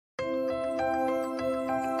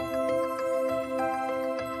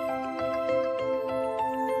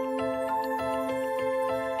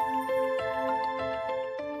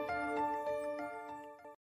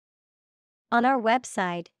On our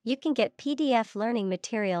website, you can get PDF learning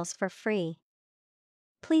materials for free.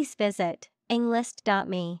 Please visit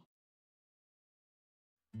englist.me.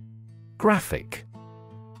 Graphic.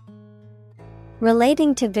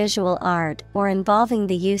 Relating to visual art or involving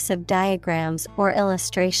the use of diagrams or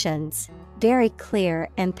illustrations. Very clear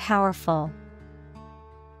and powerful.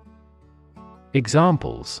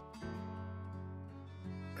 Examples: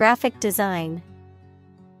 Graphic design.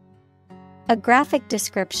 A graphic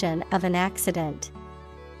description of an accident.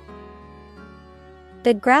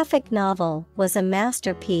 The graphic novel was a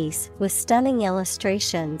masterpiece with stunning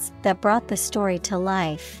illustrations that brought the story to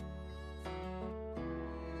life.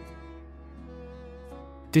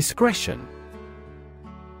 Discretion.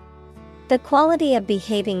 The quality of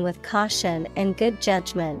behaving with caution and good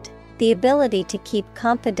judgment, the ability to keep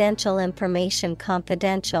confidential information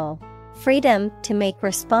confidential, freedom to make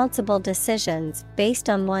responsible decisions based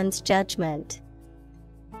on one's judgment.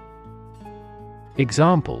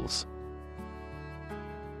 Examples: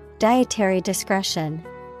 Dietary discretion.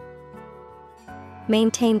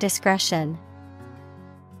 Maintain discretion.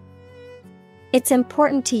 It's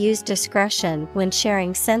important to use discretion when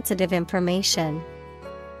sharing sensitive information.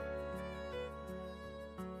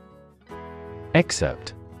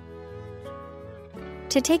 Excerpt.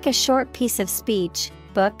 To take a short piece of speech,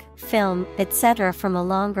 book, film, etc. from a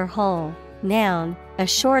longer whole. Noun, a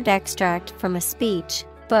short extract from a speech,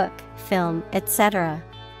 book, film, etc.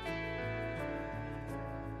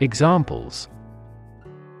 Examples: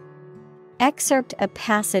 Excerpt a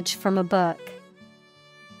passage from a book.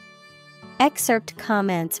 Excerpt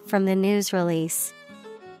comments from the news release.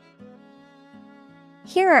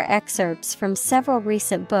 Here are excerpts from several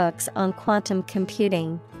recent books on quantum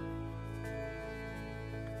computing.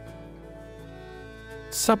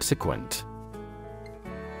 Subsequent.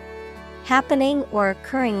 Happening or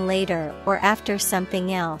occurring later or after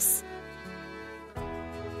something else.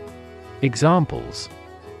 Examples: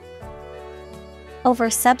 Over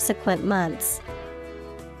subsequent months.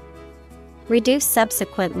 Reduce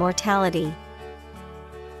subsequent mortality.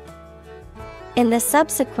 In the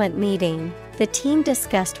subsequent meeting, the team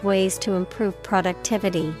discussed ways to improve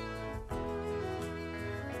productivity.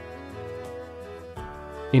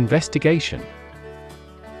 Investigation.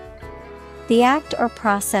 The act or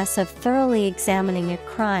process of thoroughly examining a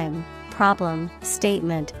crime, problem,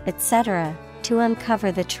 statement, etc., to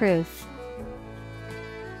uncover the truth.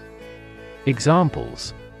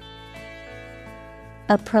 Examples: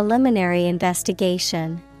 A preliminary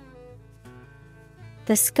investigation.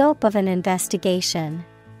 The scope of an investigation.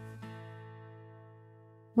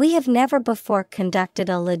 We have never before conducted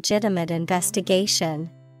a legitimate investigation.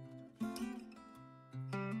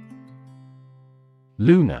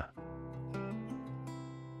 Lunar.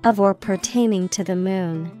 Of or pertaining to the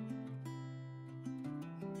moon.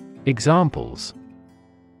 Examples: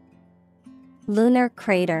 Lunar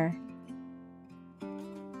crater.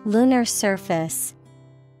 Lunar surface.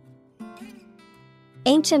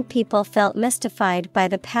 Ancient people felt mystified by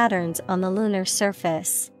the patterns on the lunar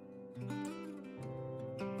surface.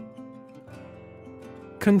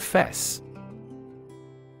 Confess.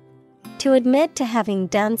 To admit to having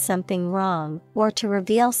done something wrong or to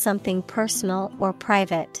reveal something personal or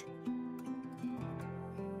private.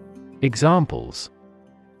 Examples: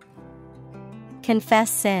 Confess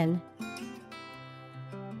sin.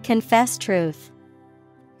 Confess truth.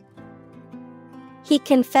 He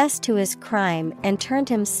confessed to his crime and turned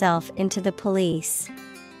himself into the police.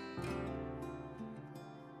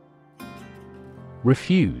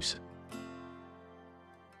 Refuse.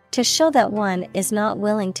 To show that one is not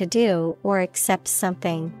willing to do or accept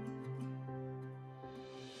something.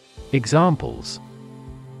 Examples: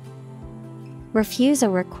 Refuse a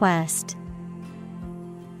request.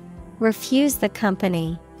 Refuse the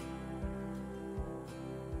company.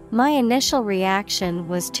 My initial reaction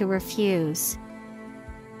was to refuse.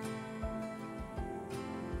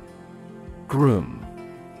 Groom.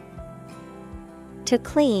 To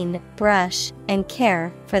clean, brush, and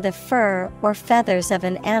care for the fur or feathers of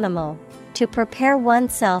an animal. To prepare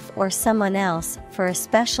oneself or someone else for a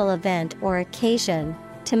special event or occasion.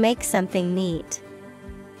 To make something neat.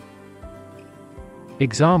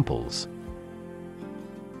 Examples: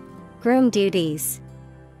 Groom duties.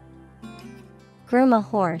 Groom a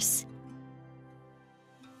horse.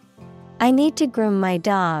 I need to groom my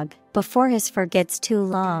dog before his fur gets too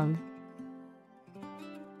long.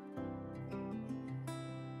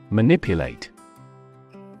 Manipulate.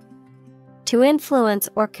 To influence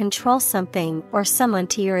or control something or someone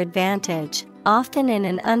to your advantage, often in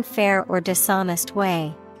an unfair or dishonest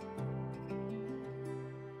way.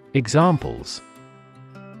 Examples: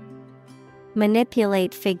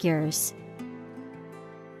 Manipulate figures.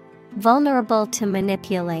 Vulnerable to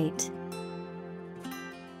manipulate.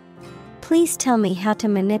 Please tell me how to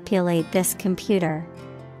manipulate this computer.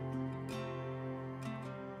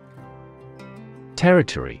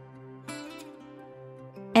 Territory.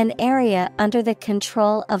 An area under the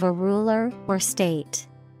control of a ruler or state.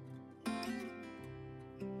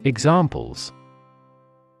 Examples: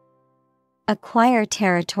 Acquire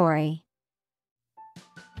territory.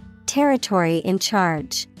 Territory in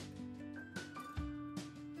charge.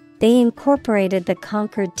 They incorporated the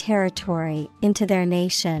conquered territory into their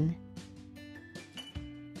nation.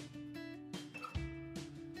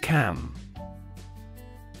 Cam.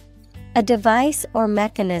 A device or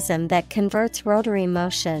mechanism that converts rotary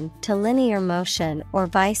motion to linear motion or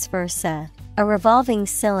vice versa. A revolving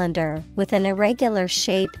cylinder with an irregular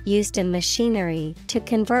shape used in machinery to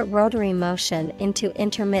convert rotary motion into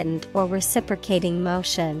intermittent or reciprocating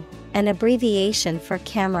motion. An abbreviation for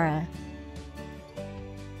camera.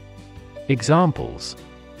 Examples: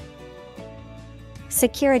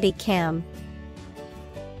 Security cam.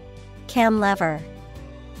 Cam lever.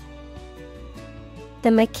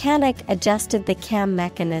 The mechanic adjusted the cam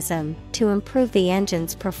mechanism to improve the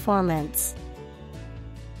engine's performance.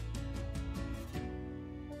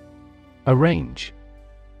 Arrange.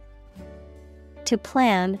 To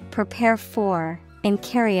plan, prepare for, and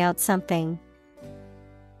carry out something.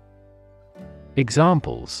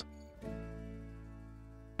 Examples: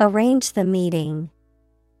 Arrange the meeting.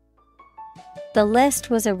 The list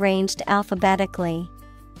was arranged alphabetically.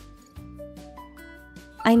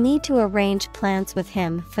 I need to arrange plans with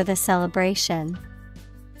him for the celebration.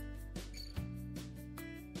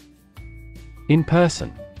 In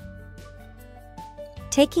person.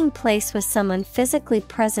 Taking place with someone physically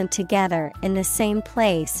present together in the same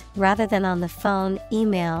place rather than on the phone,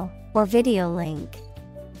 email, or video link.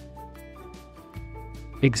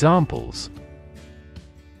 Examples: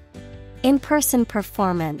 In-person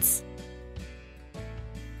performance.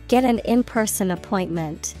 Get an in-person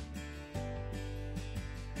appointment.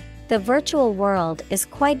 The virtual world is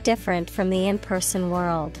quite different from the in-person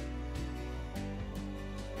world.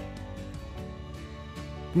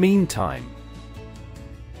 Meantime.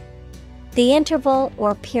 The interval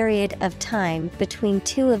or period of time between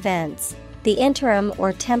two events, the interim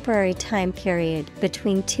or temporary time period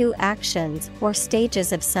between two actions or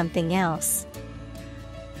stages of something else.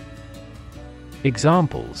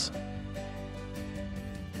 Examples: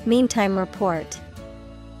 Meantime report.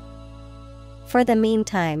 For the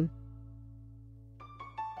meantime.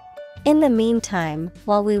 In the meantime,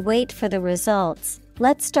 while we wait for the results,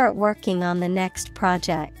 let's start working on the next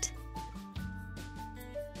project.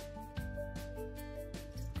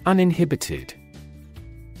 Uninhibited.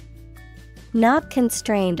 Not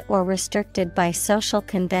constrained or restricted by social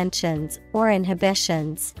conventions or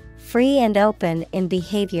inhibitions, free and open in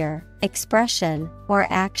behavior, expression, or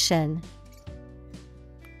action.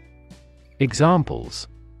 Examples: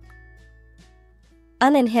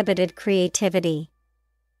 Uninhibited creativity.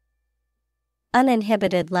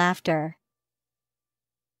 Uninhibited laughter.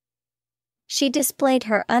 She displayed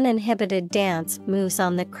her uninhibited dance moves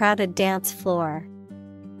on the crowded dance floor.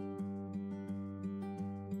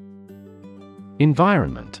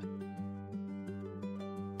 Environment.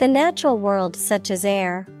 The natural world such as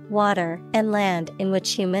air, water, and land in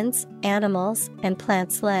which humans, animals, and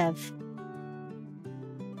plants live.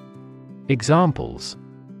 Examples: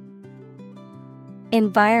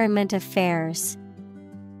 Environment affairs.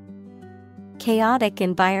 Chaotic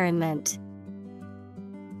environment.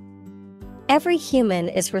 Every human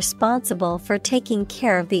is responsible for taking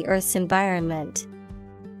care of the Earth's environment.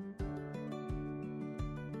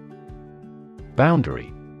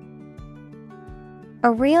 Boundary.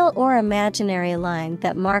 A real or imaginary line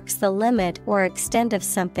that marks the limit or extent of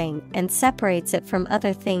something and separates it from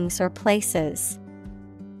other things or places.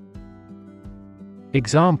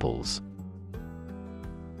 Examples: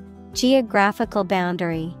 Geographical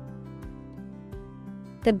boundary.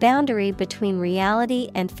 The boundary between reality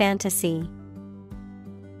and fantasy.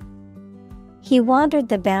 He wandered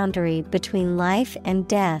the boundary between life and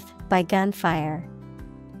death by gunfire.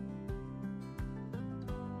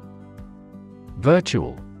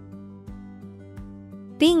 Virtual.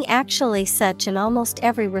 Being actually such in almost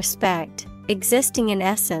every respect, existing in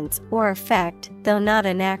essence or effect, though not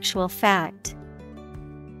an actual fact.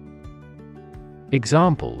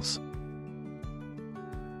 Examples: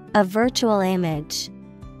 A virtual image.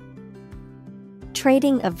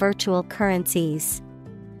 Trading of virtual currencies.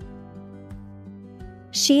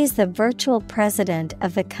 She is the virtual president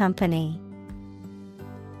of the company.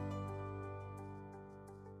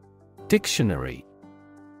 Dictionary.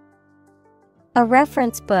 A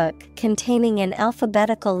reference book containing an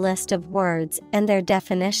alphabetical list of words and their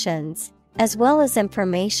definitions, as well as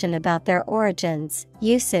information about their origins,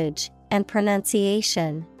 usage, and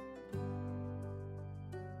pronunciation.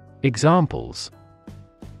 Examples: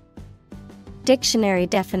 Dictionary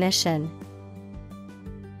definition.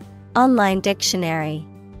 Online dictionary.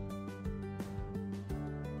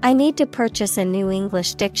 I need to purchase a new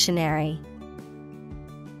English dictionary.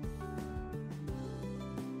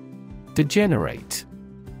 Degenerate.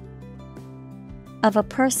 Of a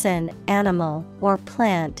person, animal, or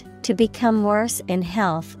plant, to become worse in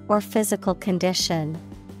health or physical condition.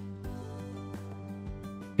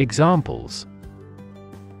 Examples: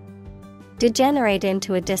 Degenerate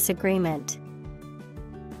into a disagreement.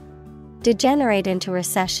 Degenerate into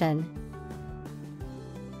recession.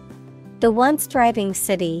 The once thriving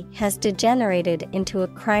city has degenerated into a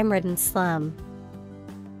crime-ridden slum.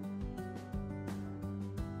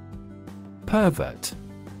 Pervert.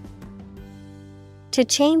 To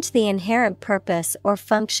change the inherent purpose or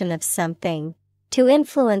function of something. To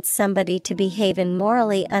influence somebody to behave in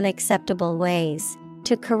morally unacceptable ways.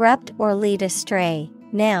 To corrupt or lead astray.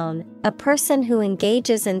 Noun, a person who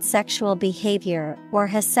engages in sexual behavior or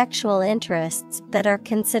has sexual interests that are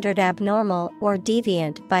considered abnormal or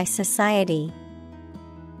deviant by society.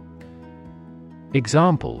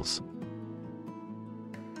 Examples: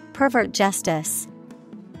 Pervert justice.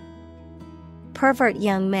 Pervert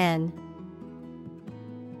young men.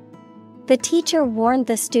 The teacher warned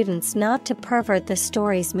the students not to pervert the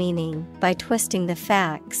story's meaning by twisting the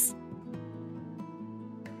facts.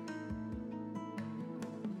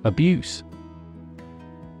 Abuse.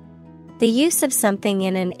 The use of something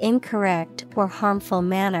in an incorrect or harmful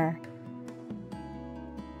manner.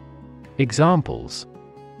 Examples: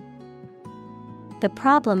 The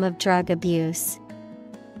problem of drug abuse.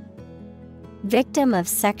 Victim of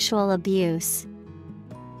sexual abuse.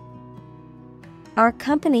 Our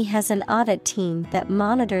company has an audit team that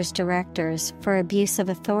monitors directors for abuse of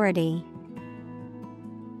authority.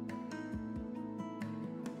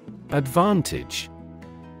 Advantage.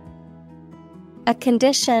 A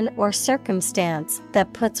condition or circumstance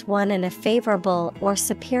that puts one in a favorable or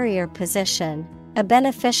superior position, a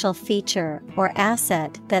beneficial feature or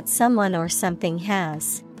asset that someone or something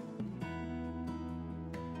has.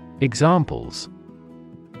 Examples: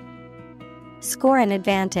 Score an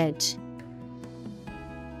advantage.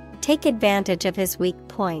 Take advantage of his weak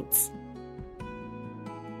points.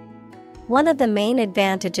 One of the main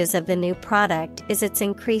advantages of the new product is its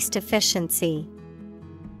increased efficiency.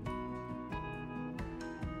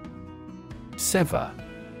 Sever.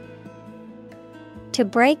 To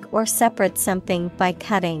break or separate something by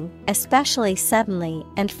cutting, especially suddenly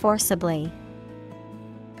and forcibly.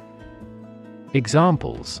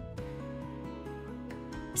 Examples: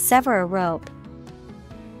 Sever a rope.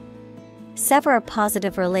 Sever a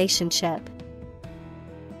positive relationship.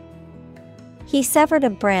 He severed a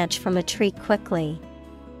branch from a tree quickly.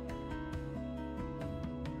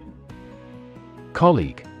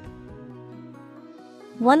 Colleague.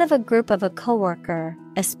 One of a group of a coworker,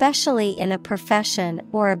 especially in a profession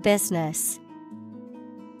or a business.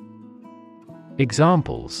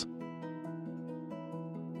 Examples: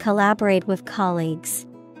 Collaborate with colleagues.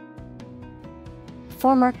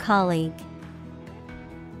 Former colleague.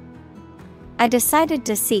 I decided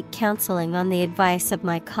to seek counseling on the advice of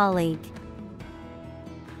my colleague.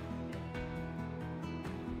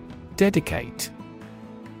 Dedicate.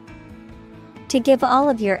 To give all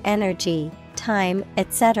of your energy, time,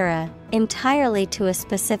 etc., entirely to a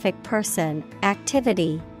specific person,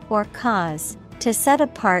 activity, or cause, to set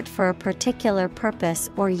apart for a particular purpose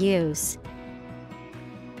or use.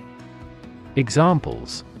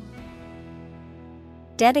 Examples: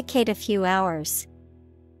 Dedicate a few hours.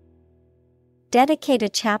 Dedicate a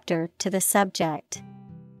chapter to the subject.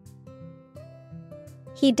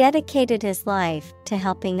 He dedicated his life to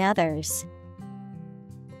helping others.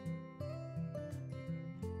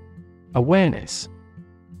 Awareness.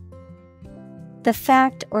 The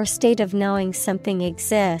fact or state of knowing something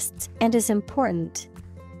exists and is important.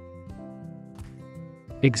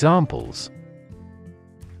 Examples: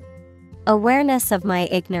 Awareness of my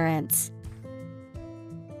ignorance.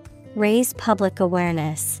 Raise public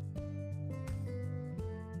awareness.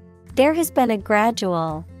 There has been a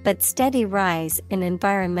gradual but steady rise in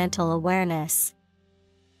environmental awareness.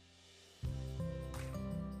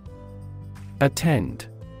 Attend.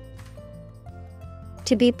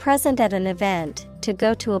 To be present at an event, to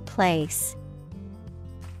go to a place.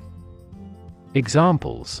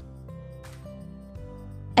 Examples: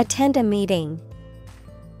 Attend a meeting.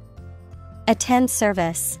 Attend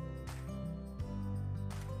service.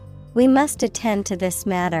 We must attend to this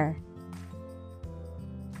matter.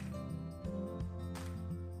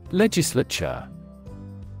 Legislature.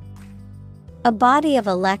 A body of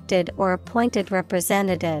elected or appointed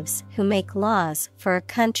representatives who make laws for a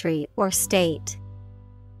country or state.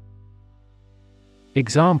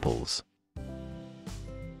 Examples: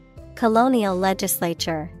 Colonial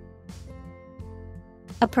legislature.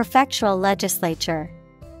 A prefectural legislature.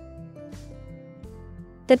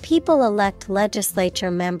 The people elect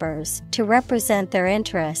legislature members to represent their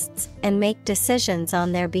interests and make decisions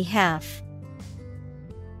on their behalf.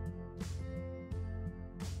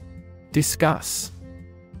 Discuss.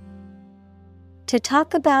 To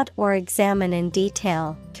talk about or examine in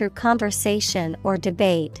detail, through conversation or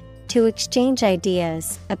debate, to exchange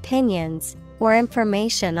ideas, opinions, or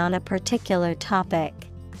information on a particular topic.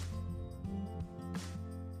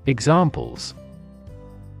 Examples: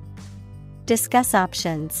 Discuss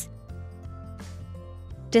options.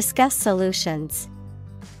 Discuss solutions.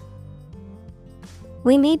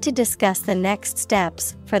 We need to discuss the next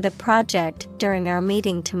steps for the project during our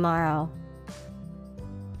meeting tomorrow.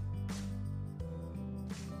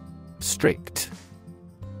 Strict.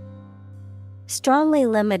 Strongly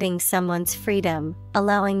limiting someone's freedom,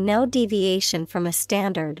 allowing no deviation from a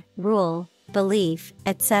standard, rule, belief,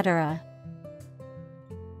 etc.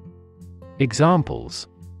 Examples: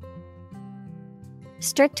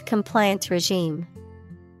 Strict compliance regime.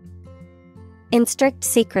 In strict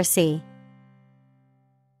secrecy.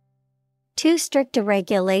 Too strict a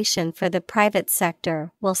regulation for the private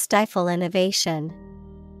sector will stifle innovation.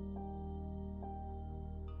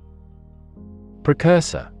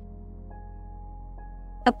 Precursor.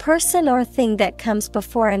 A person or thing that comes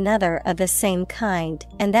before another of the same kind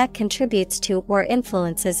and that contributes to or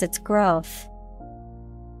influences its growth.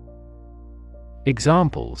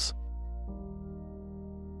 Examples: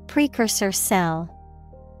 Precursor cell.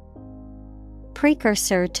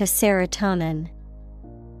 Precursor to serotonin.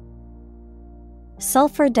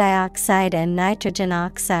 Sulfur dioxide and nitrogen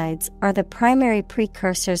oxides are the primary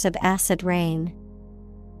precursors of acid rain.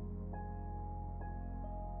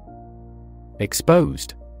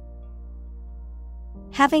 Exposed.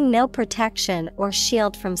 Having no protection or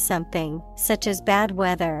shield from something, such as bad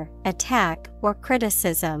weather, attack, or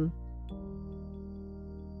criticism.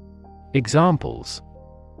 Examples: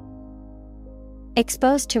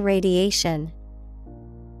 Exposed to radiation.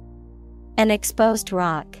 An exposed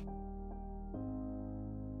rock.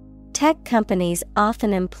 Tech companies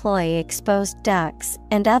often employ exposed ducts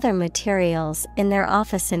and other materials in their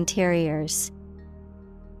office interiors.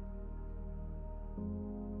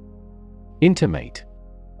 Intimate.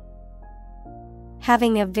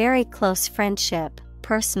 Having a very close friendship,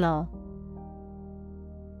 personal.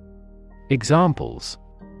 Examples: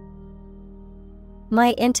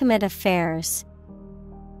 My intimate affairs.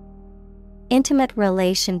 Intimate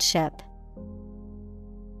relationship.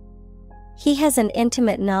 He has an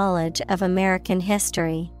intimate knowledge of American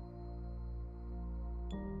history.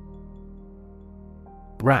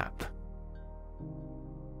 Rap.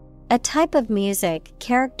 A type of music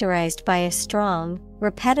characterized by a strong,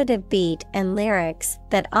 repetitive beat and lyrics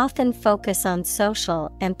that often focus on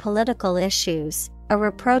social and political issues, a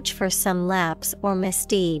reproach for some lapse or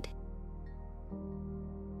misdeed.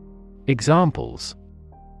 Examples: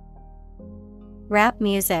 Rap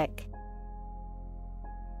music.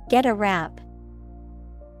 Get a rap.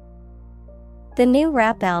 The new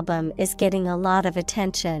rap album is getting a lot of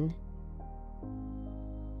attention.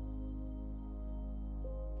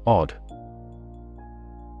 Odd.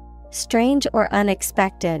 Strange or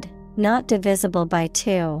unexpected, not divisible by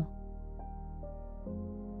two.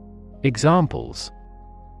 Examples: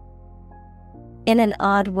 In an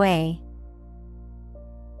odd way.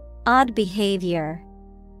 Odd behavior.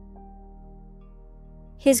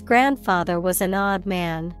 His grandfather was an odd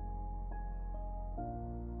man.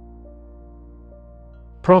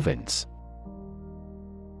 Province.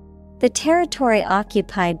 The territory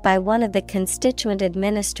occupied by one of the constituent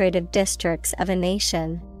administrative districts of a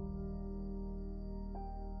nation.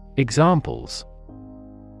 Examples: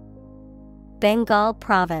 Bengal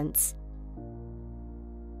Province.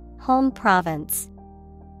 Home province.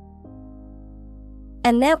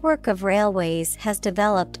 A network of railways has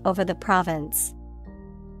developed over the province.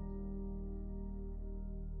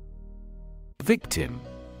 Victim.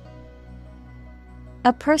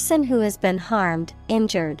 A person who has been harmed,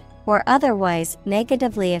 injured, or otherwise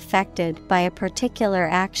negatively affected by a particular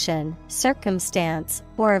action, circumstance,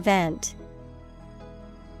 or event.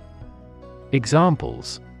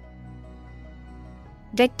 Examples: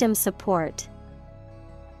 Victim support.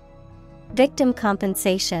 Victim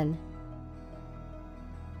compensation.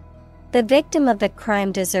 The victim of the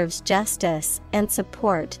crime deserves justice and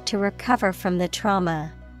support to recover from the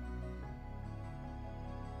trauma.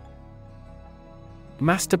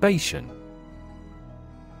 Masturbation.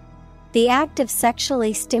 The act of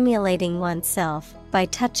sexually stimulating oneself by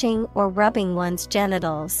touching or rubbing one's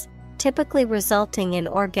genitals, typically resulting in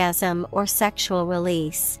orgasm or sexual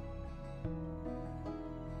release.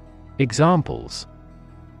 Examples: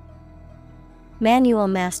 Manual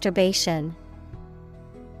masturbation.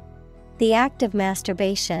 The act of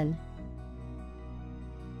masturbation.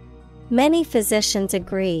 Many physicians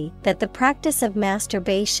agree that the practice of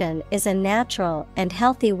masturbation is a natural and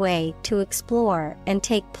healthy way to explore and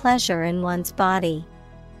take pleasure in one's body.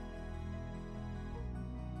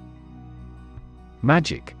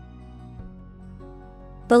 Magic.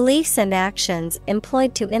 Beliefs and actions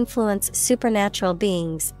employed to influence supernatural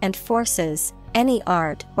beings and forces, any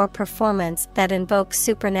art or performance that invokes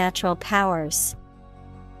supernatural powers.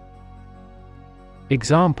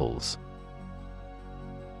 Examples: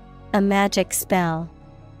 A magic spell.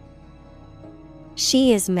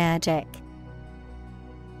 She is magic.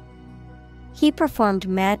 He performed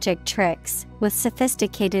magic tricks with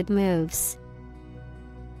sophisticated moves.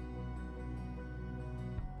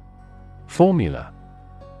 Formula.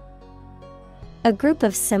 A group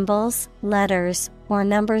of symbols, letters, or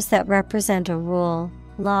numbers that represent a rule,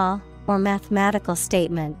 law, or mathematical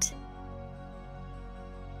statement.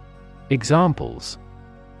 Examples: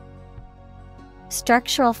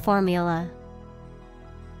 Structural formula.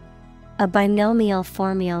 A binomial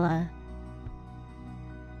formula.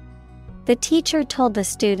 The teacher told the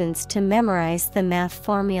students to memorize the math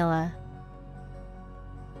formula.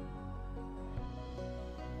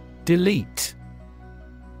 Delete.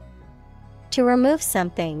 To remove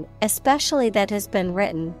something, especially that has been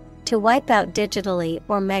written, to wipe out digitally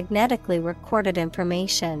or magnetically recorded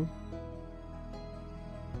information.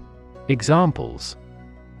 Examples: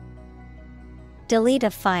 Delete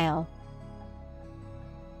a file.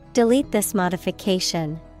 Delete this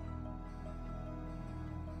modification.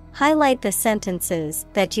 Highlight the sentences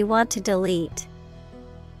that you want to delete.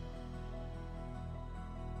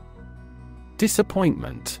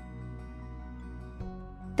 Disappointment.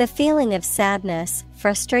 The feeling of sadness,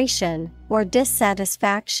 frustration, or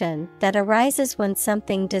dissatisfaction that arises when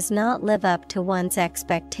something does not live up to one's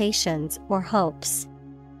expectations or hopes.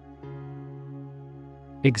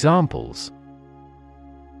 Examples: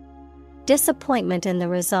 Disappointment in the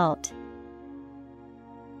result.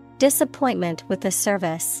 Disappointment with the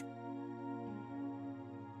service.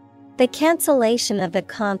 The cancellation of the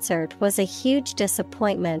concert was a huge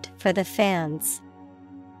disappointment for the fans.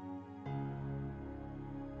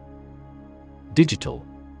 Digital.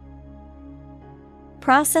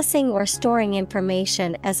 Processing or storing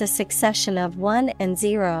information as a succession of 1 and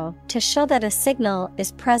 0 to show that a signal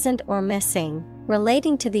is present or missing,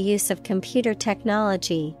 relating to the use of computer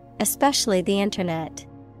technology, especially the Internet.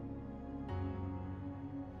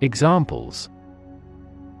 Examples: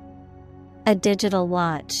 A digital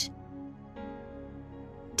watch.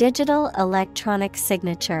 Digital electronic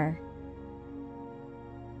signature.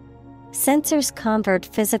 Sensors convert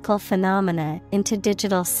physical phenomena into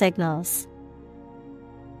digital signals.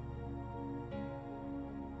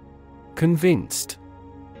 Convinced.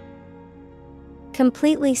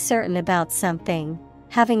 Completely certain about something,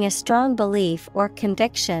 having a strong belief or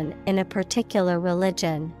conviction in a particular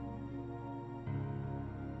religion.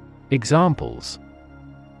 Examples: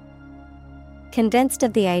 Convinced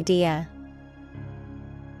of the idea.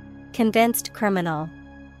 Convinced criminal.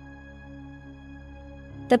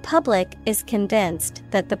 The public is convinced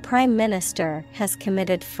that the Prime Minister has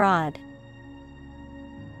committed fraud.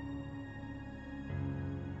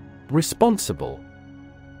 Responsible.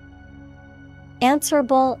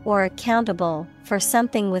 Answerable or accountable for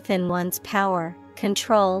something within one's power,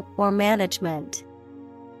 control, or management.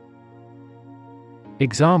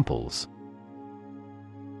 Examples: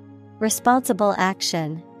 Responsible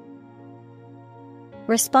action.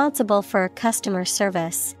 Responsible for customer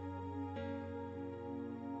service.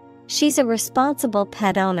 She's a responsible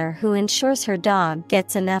pet owner who ensures her dog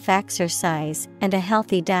gets enough exercise and a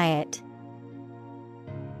healthy diet.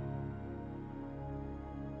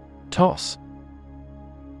 Toss.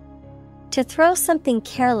 To throw something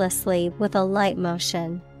carelessly with a light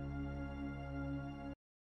motion.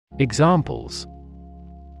 Examples: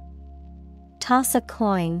 Toss a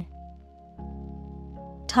coin.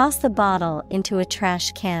 Toss the bottle into a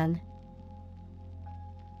trash can.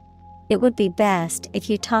 It would be best if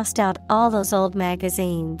you tossed out all those old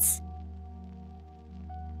magazines.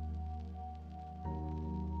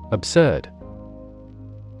 Absurd.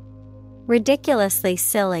 Ridiculously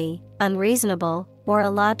silly, unreasonable, or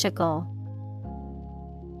illogical.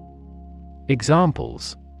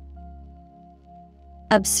 Examples: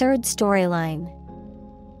 Absurd storyline.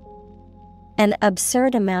 An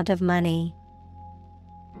absurd amount of money.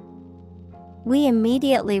 We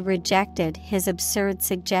immediately rejected his absurd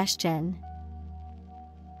suggestion.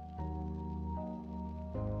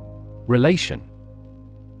 Relation.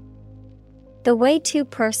 The way two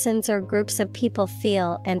persons or groups of people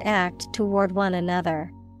feel and act toward one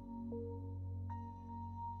another.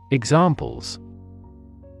 Examples: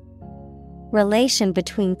 Relation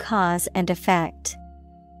between cause and effect.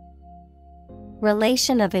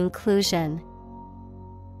 Relation of inclusion.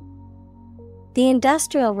 The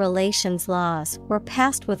industrial relations laws were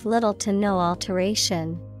passed with little to no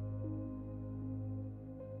alteration.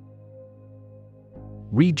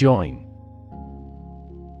 Rejoin.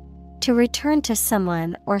 To return to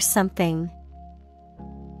someone or something.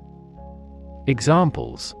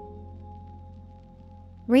 Examples: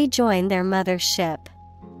 Rejoin their mother's ship.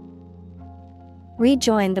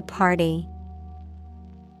 Rejoin the party.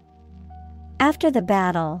 After the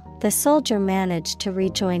battle, the soldier managed to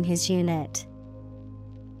rejoin his unit.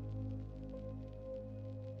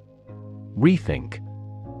 Rethink.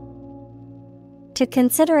 To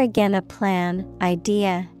consider again a plan,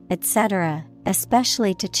 idea, etc.,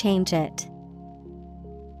 especially to change it.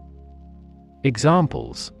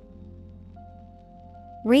 Examples: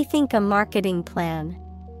 Rethink a marketing plan.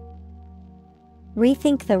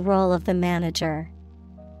 Rethink the role of the manager.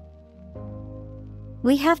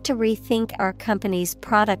 We have to rethink our company's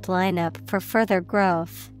product lineup for further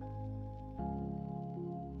growth.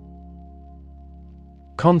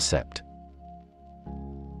 Concept.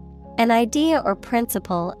 An idea or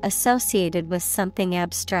principle associated with something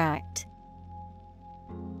abstract.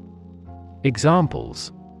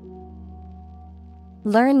 Examples: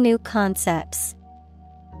 Learn new concepts.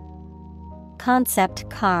 Concept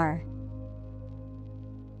car.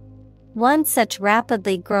 One such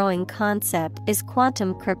rapidly growing concept is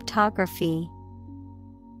quantum cryptography.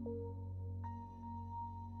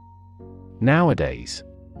 Nowadays.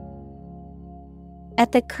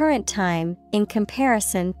 At the current time, in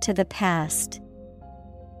comparison to the past.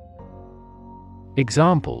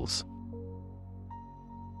 Examples: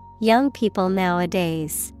 Young people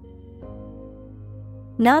nowadays.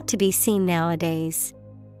 Not to be seen nowadays.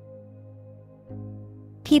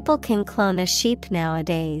 People can clone a sheep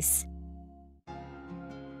nowadays.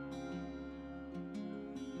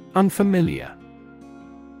 Unfamiliar.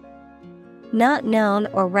 Not known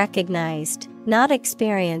or recognized, not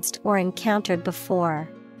experienced or encountered before.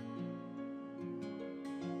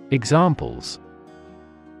 Examples: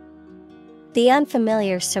 The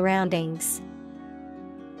unfamiliar surroundings.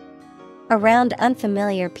 Around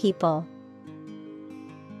unfamiliar people.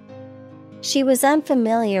 She was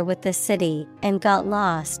unfamiliar with the city and got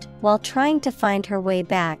lost while trying to find her way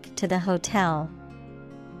back to the hotel.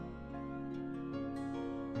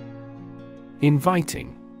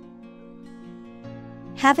 Inviting.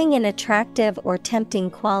 Having an attractive or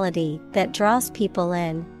tempting quality that draws people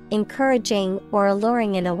in, encouraging or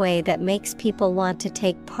alluring in a way that makes people want to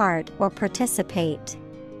take part or participate.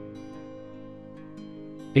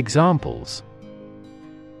 Examples: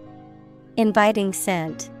 Inviting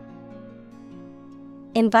scent.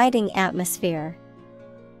 Inviting atmosphere.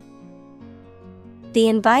 The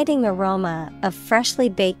inviting aroma of freshly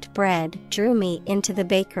baked bread drew me into the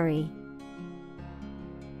bakery.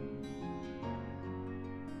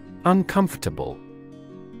 Uncomfortable.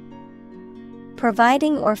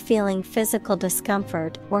 Providing or feeling physical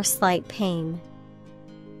discomfort or slight pain.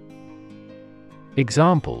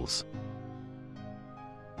 Examples: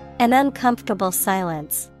 An uncomfortable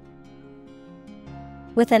silence.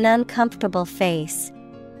 With an uncomfortable face.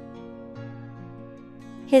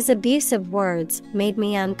 His abusive words made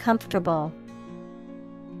me uncomfortable.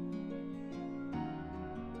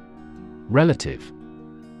 Relative.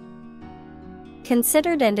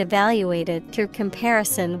 Considered and evaluated through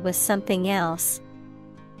comparison with something else.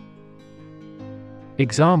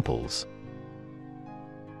 Examples: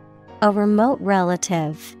 A remote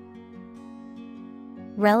relative.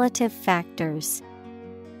 Relative factors.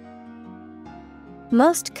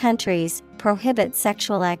 Most countries prohibit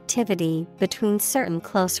sexual activity between certain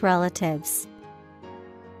close relatives.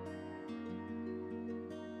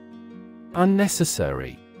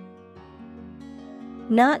 Unnecessary.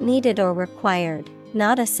 Not needed or required,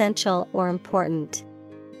 not essential or important.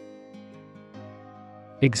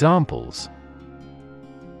 Examples: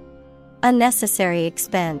 Unnecessary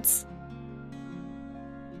expense.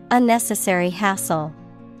 Unnecessary hassle.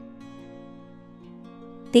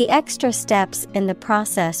 The extra steps in the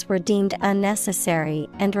process were deemed unnecessary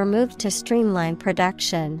and removed to streamline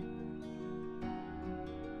production.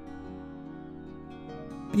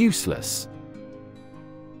 Useless.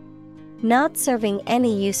 Not serving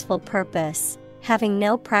any useful purpose, having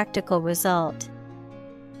no practical result.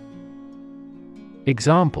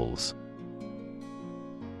 Examples: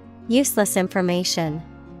 useless information,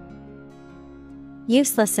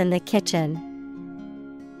 useless in the kitchen.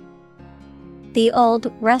 The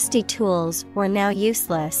old, rusty tools were now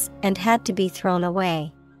useless and had to be thrown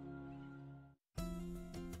away.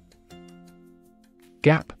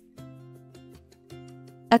 Gap.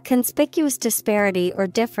 A conspicuous disparity or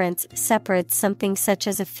difference separates something such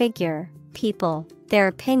as a figure, people, their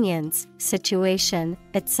opinions, situation,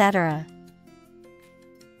 etc.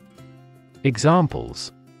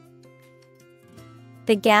 Examples: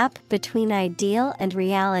 the gap between ideal and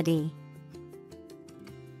reality.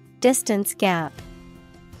 Distance gap.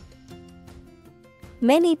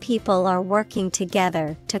 Many people are working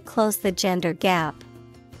together to close the gender gap.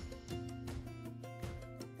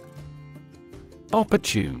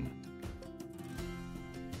 Opportune.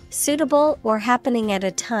 Suitable or happening at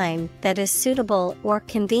a time that is suitable or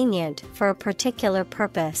convenient for a particular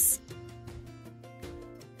purpose.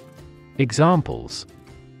 Examples: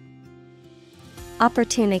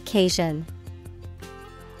 opportune occasion,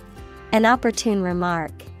 an opportune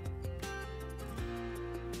remark.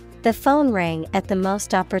 The phone rang at the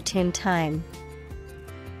most opportune time.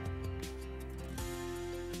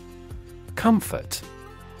 Comfort.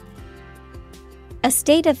 A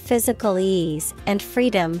state of physical ease and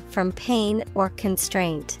freedom from pain or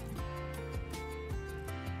constraint.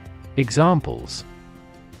 Examples: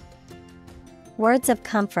 words of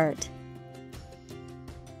comfort,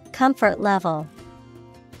 comfort level.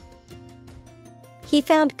 He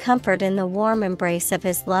found comfort in the warm embrace of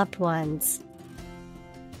his loved ones.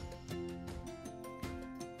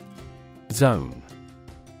 Zone.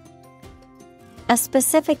 A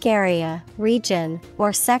specific area, region,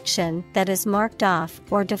 or section that is marked off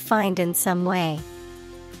or defined in some way.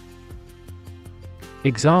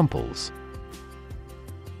 Examples: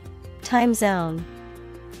 time zone,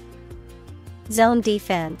 zone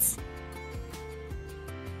defense.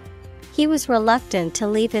 He was reluctant to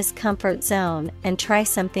leave his comfort zone and try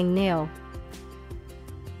something new.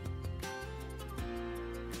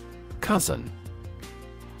 Cousin.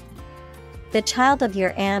 The child of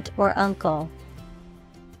your aunt or uncle.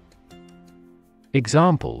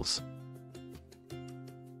 Examples: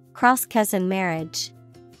 cross-cousin marriage,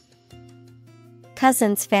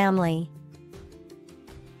 cousin's family.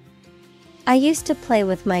 I used to play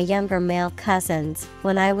with my younger male cousins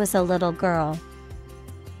when I was a little girl.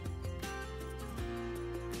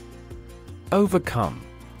 Overcome.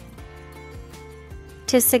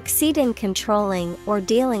 To succeed in controlling or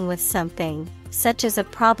dealing with something, such as a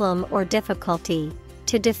problem or difficulty,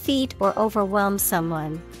 to defeat or overwhelm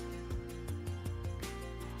someone.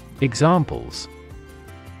 Examples: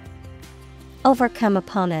 overcome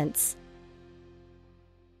opponents,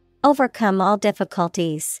 overcome all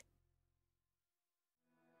difficulties.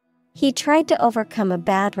 He tried to overcome a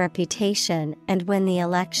bad reputation and win the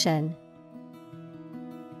election.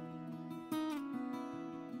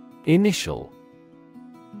 Initial.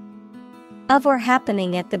 Of or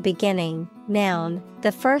happening at the beginning, noun,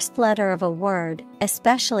 the first letter of a word,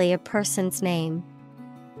 especially a person's name.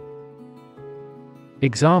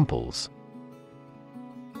 Examples: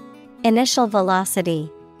 initial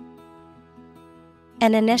velocity,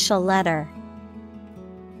 an initial letter.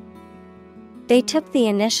 They took the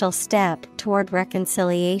initial step toward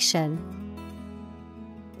reconciliation.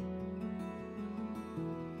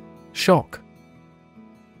 Shock.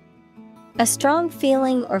 A strong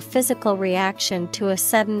feeling or physical reaction to a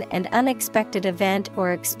sudden and unexpected event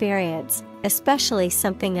or experience, especially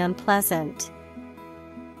something unpleasant.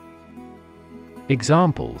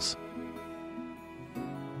 Examples: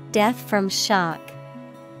 death from shock,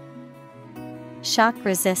 shock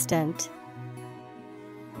resistant.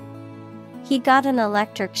 He got an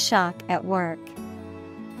electric shock at work.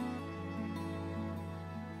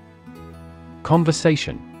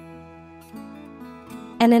 Conversation.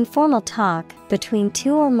 An informal talk between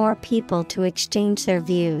two or more people to exchange their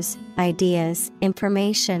views, ideas,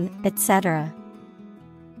 information, etc.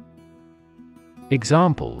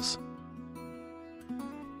 Examples: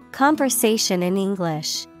 conversation in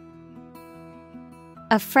English,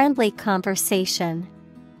 a friendly conversation.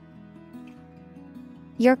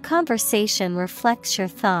 Your conversation reflects your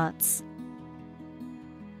thoughts.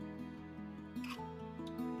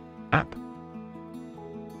 App.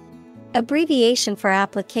 Abbreviation for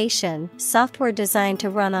application, software designed to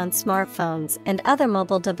run on smartphones and other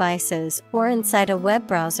mobile devices or inside a web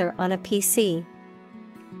browser on a PC.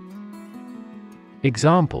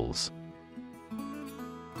 Examples: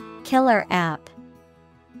 Killer app.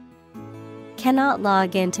 Cannot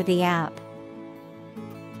log into the app.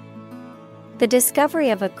 The discovery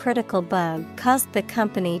of a critical bug caused the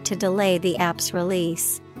company to delay the app's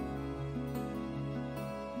release.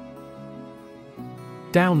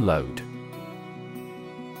 Download.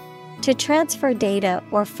 To transfer data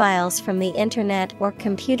or files from the internet or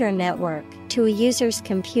computer network to a user's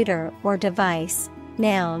computer or device.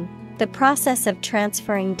 Noun. The process of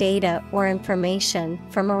transferring data or information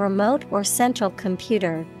from a remote or central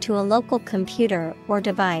computer to a local computer or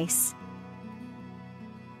device.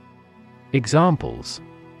 Examples: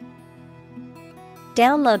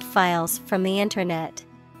 Download files from the internet.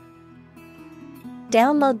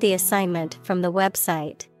 Download the assignment from the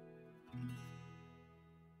website.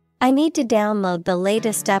 I need to download the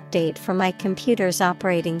latest update for my computer's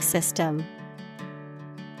operating system.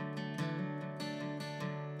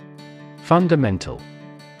 Fundamental.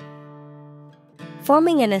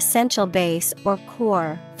 Forming an essential base or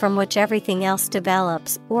core from which everything else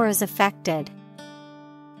develops or is affected.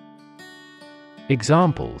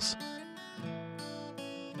 Examples: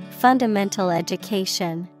 Fundamental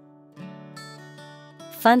education.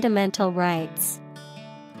 Fundamental rights.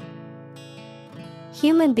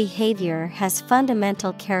 Human behavior has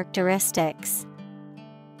fundamental characteristics.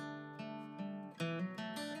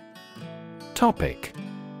 Topic: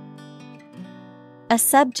 A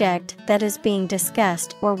subject that is being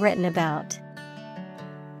discussed or written about.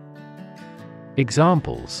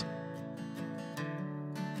 Examples: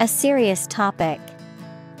 A serious topic.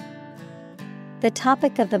 The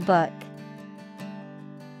topic of the book.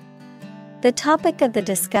 The topic of the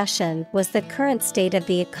discussion was the current state of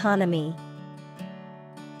the economy.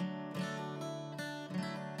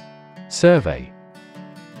 Survey.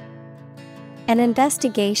 An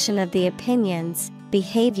investigation of the opinions,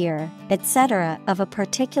 behavior, etc. of a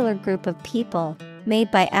particular group of people, made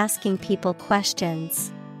by asking people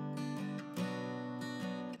questions.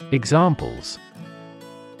 Examples: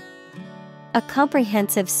 A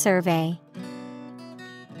comprehensive survey.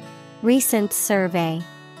 Recent survey.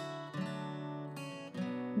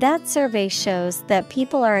 That survey shows that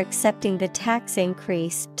people are accepting the tax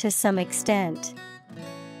increase to some extent.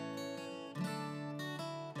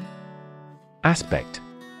 Aspect.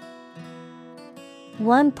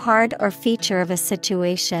 One part or feature of a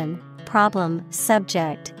situation, problem,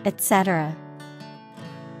 subject, etc.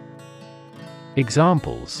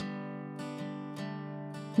 Examples: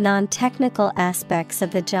 Non-technical aspects of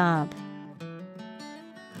the job.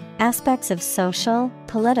 Aspects of social,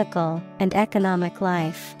 political, and economic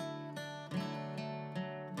life.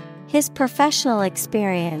 His professional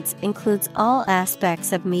experience includes all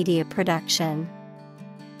aspects of media production.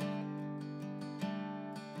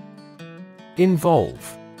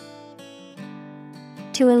 Involve.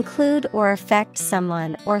 To include or affect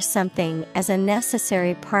someone or something as a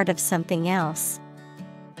necessary part of something else.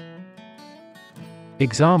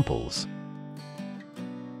 Examples: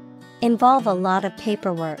 Involve a lot of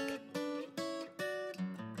paperwork.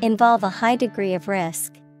 Involve a high degree of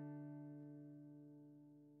risk.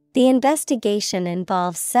 The investigation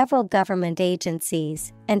involves several government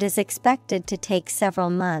agencies and is expected to take several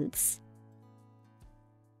months.